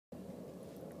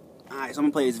Alright, so I'm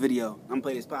gonna play this video. I'm gonna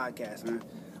play this podcast, man.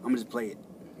 I'm gonna just play it.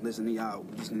 Listen to y'all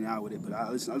with it. But I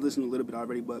listened a little bit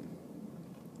already, but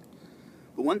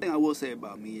one thing I will say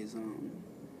about me is I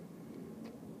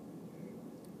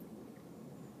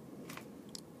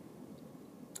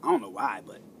don't know why,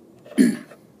 but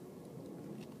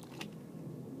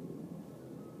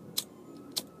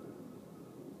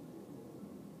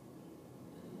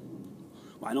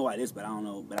well, I know why it is, but I don't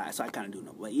know. But I kind of do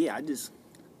know. But yeah,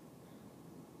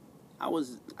 I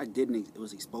was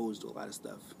exposed to a lot of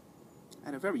stuff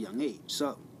at a very young age.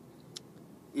 So,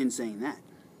 in saying that,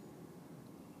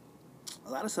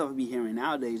 a lot of stuff I be hearing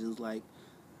nowadays is like,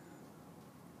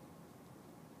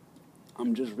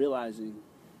 I'm just realizing,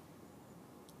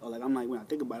 or like I'm like, when I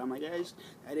think about it, I'm like,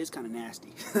 that is kind of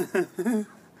nasty.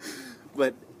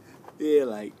 But yeah,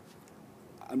 like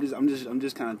I'm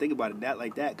just kind of thinking about it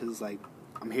like that, because it's like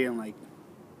I'm hearing like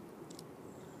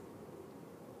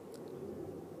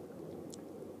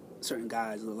certain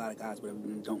guys, a lot of guys, whatever,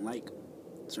 don't like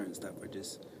certain stuff, or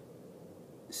just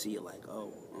see it like,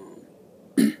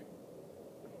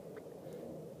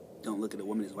 don't look at a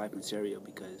woman as wife material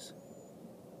because,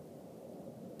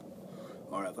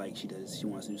 or if like she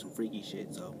wants to do some freaky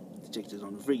shit, so the chick just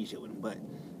don't do freaky shit with him. But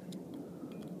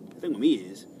the thing with me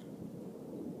is,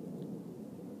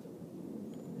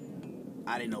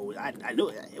 I didn't know. I knew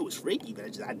it was freaky, but I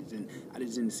just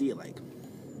didn't see it like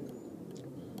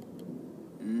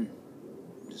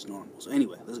just normal. So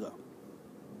anyway, let's go.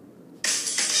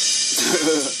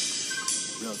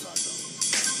 Real talk though.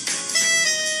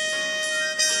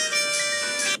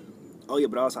 Oh yeah,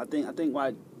 but also I think why,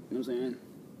 you know what I'm saying?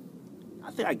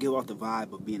 I think I give off the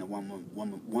vibe of being a one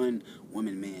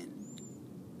woman man,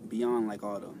 beyond like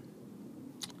all the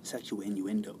sexual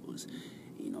innuendos,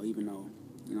 even though, you know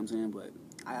what I'm saying. But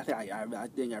I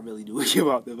think I really do give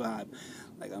off the vibe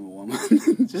like I'm a woman,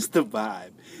 just the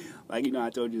vibe. Like, I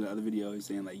told you in the other video,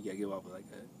 saying like you gotta give off like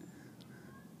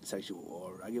a sexual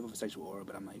aura. I give off a sexual aura,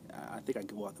 but I'm like, I think I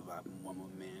give off the vibe of a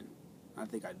woman man. I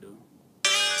think I do.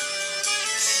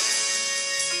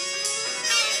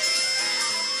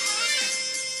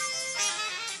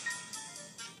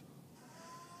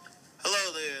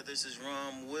 Hello there, this is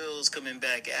Ron Wills coming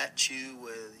back at you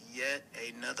with yet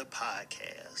another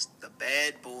podcast, The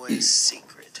Bad Boy's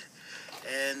Secret.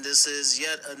 And this is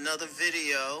yet another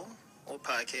video, or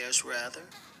podcast rather,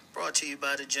 brought to you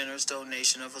by the generous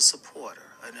donation of a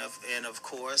supporter. And of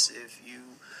course,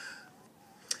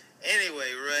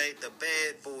 anyway, right, The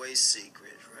Bad Boy's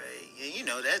Secret, right? And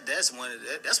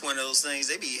that's one of those things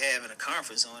they be having a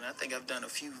conference on. I think I've done a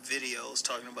few videos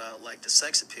talking about like the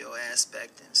sex appeal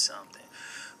aspect and something.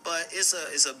 But it's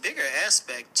a bigger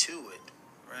aspect to it,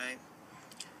 right?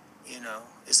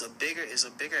 It's a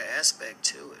bigger aspect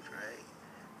to it, right?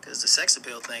 Because the sex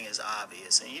appeal thing is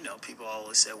obvious, and people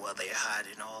always say, well, they're hot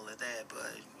and all of that,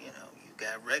 but you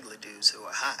got regular dudes who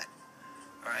are hot,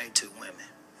 right, to women,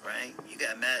 right? You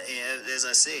got, as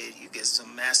I said, you get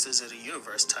some masters of the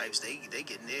universe types. They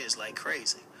get theirs like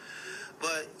crazy.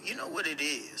 But you know what it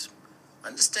is.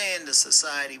 Understand the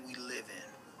society we live in.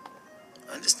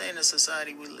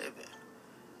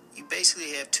 You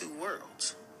basically have two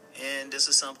worlds. And this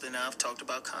is something I've talked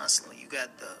about constantly. You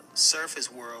got the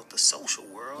surface world, the social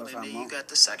world, and then you got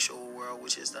the sexual world,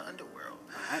 which is the underworld.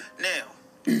 Right. Now,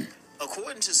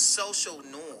 according to social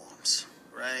norms,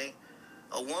 right,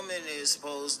 a woman is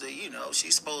supposed to,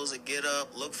 she's supposed to get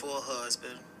up, look for a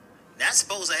husband, not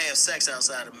supposed to have sex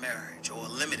outside of marriage or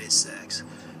limited sex.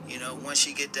 Once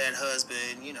she get that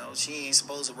husband, she ain't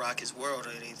supposed to rock his world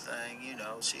or anything.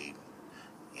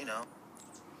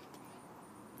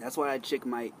 That's why that chick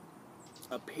might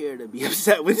appear to be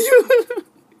upset with you.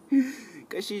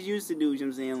 Because she's used to do, you know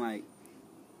what I'm saying, like,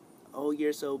 oh,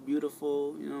 you're so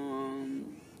beautiful,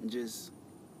 just,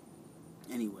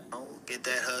 anyway. Get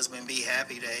that husband, be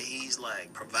happy that he's,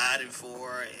 like, providing for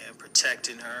her and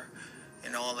protecting her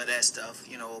and all of that stuff,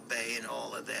 obeying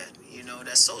all of that.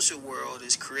 That social world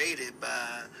is created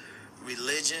by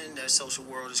religion. That social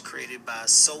world is created by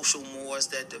social mores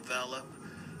that develop.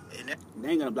 And they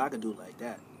ain't gonna block a dude like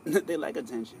that. They like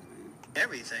attention, man.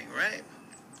 Everything, right?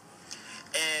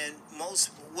 And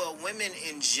women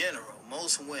in general,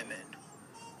 most women,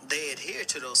 they adhere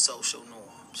to those social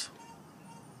norms.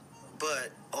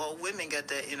 But all women got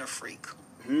that inner freak.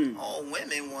 All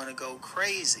women want to go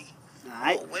crazy.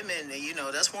 Right. All women,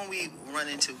 that's when we run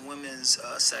into women's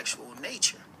sexual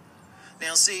nature.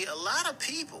 Now, see, a lot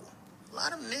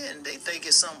of men, they think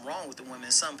it's something wrong with the women,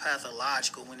 something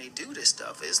pathological when they do this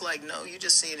stuff. It's like, no, you're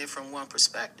just seeing it from one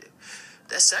perspective.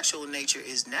 That sexual nature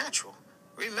is natural.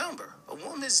 Remember, a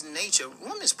woman's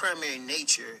primary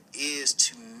nature is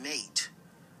to mate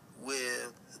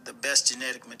with the best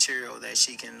genetic material that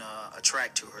she can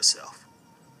attract to herself.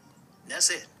 That's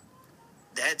it.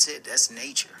 That's it. That's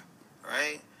nature,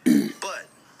 right? But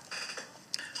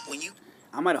when you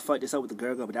might have fucked this up with the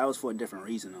girl, but that was for a different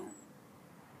reason, though.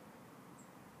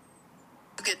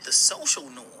 Get the social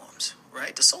norms,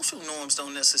 right? The social norms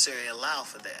don't necessarily allow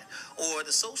for that. Or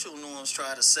the social norms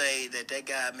try to say that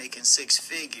guy making 6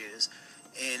 figures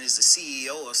and is the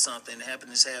CEO or something,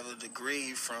 happens to have a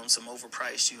degree from some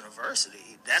overpriced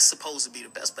university. That's supposed to be the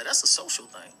best, but that's a social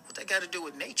thing. What they got to do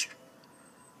with nature?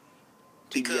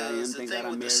 Because the thing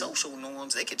with the social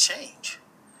norms, they could change.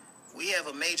 We have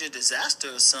a major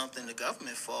disaster or something, the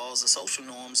government falls, the social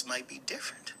norms might be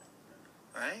different,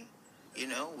 right? You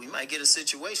know, we might get a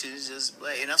situation, it's just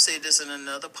like, and I've said this in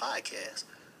another podcast,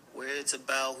 where it's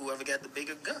about whoever got the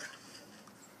bigger gun.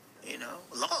 You know,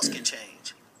 laws can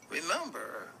change.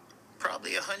 Remember,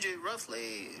 probably 100,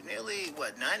 roughly, nearly,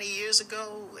 90 years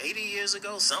ago, 80 years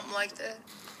ago, something like that,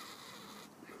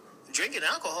 drinking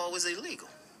alcohol was illegal.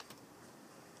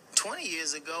 20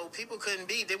 years ago, people couldn't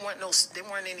be, there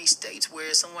weren't any states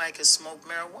where somebody could smoke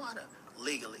marijuana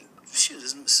legally. Shoot,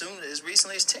 as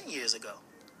recently as 10 years ago.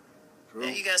 True.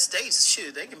 And you got states,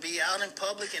 shoot, they can be out in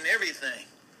public and everything,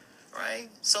 right?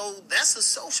 So that's a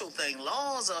social thing.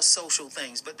 Laws are social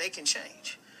things, but they can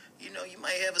change. You know, you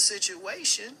might have a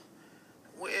situation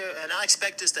where, and I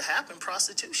expect this to happen,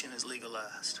 prostitution is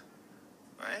legalized,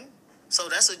 right? So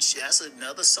that's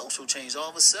another social change. All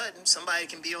of a sudden, somebody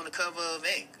can be on the cover of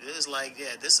Inc. It's like,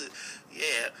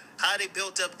 how they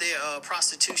built up their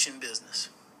prostitution business.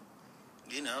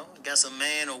 You know, got some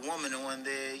man or woman on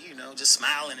there, you know, just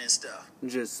smiling and stuff.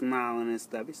 Just smiling and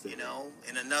stuff. You know,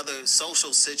 in another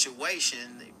social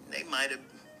situation, they might have,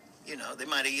 you know, they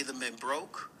might have either been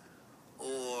broke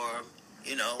or,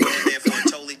 you know, they're there for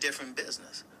a totally different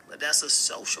business. But that's a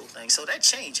social thing. So that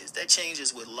changes. That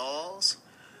changes with laws.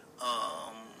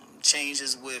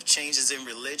 Changes in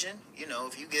religion. You know,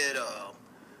 if you get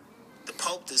the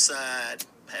Pope decide,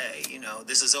 hey, you know,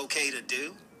 this is okay to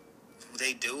do,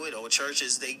 they do it. Or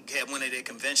churches, they have one of their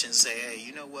conventions say, hey,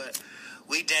 you know what,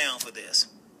 we down for this.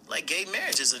 Like gay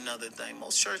marriage is another thing.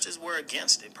 Most churches were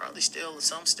against it. Probably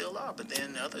some still are. But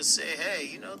then others say, hey,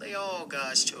 you know, they all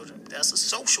God's children. That's a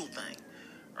social thing,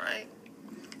 right?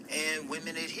 And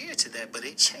women adhere to that, but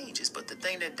it changes. But the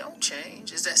thing that don't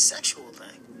change is that sexual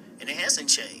thing. And it hasn't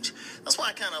changed. That's why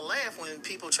I kind of laugh when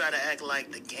people try to act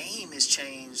like the game has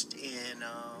changed in,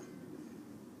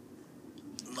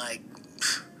 like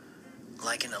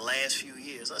in the last few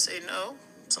years. I say no.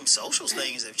 Some social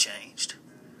things have changed,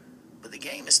 but the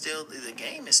game is still the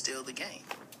game.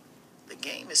 The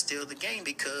game is still the game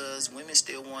because women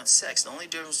still want sex. The only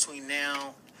difference between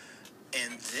now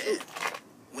and then,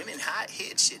 women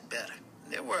hit shit better.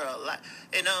 There were a lot,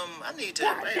 and I need to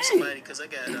ask somebody because I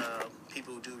got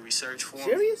people who do research for me.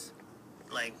 Serious?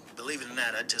 Like, believe it or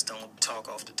not, I just don't talk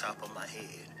off the top of my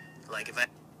head. Like if I.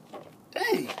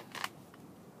 Dang.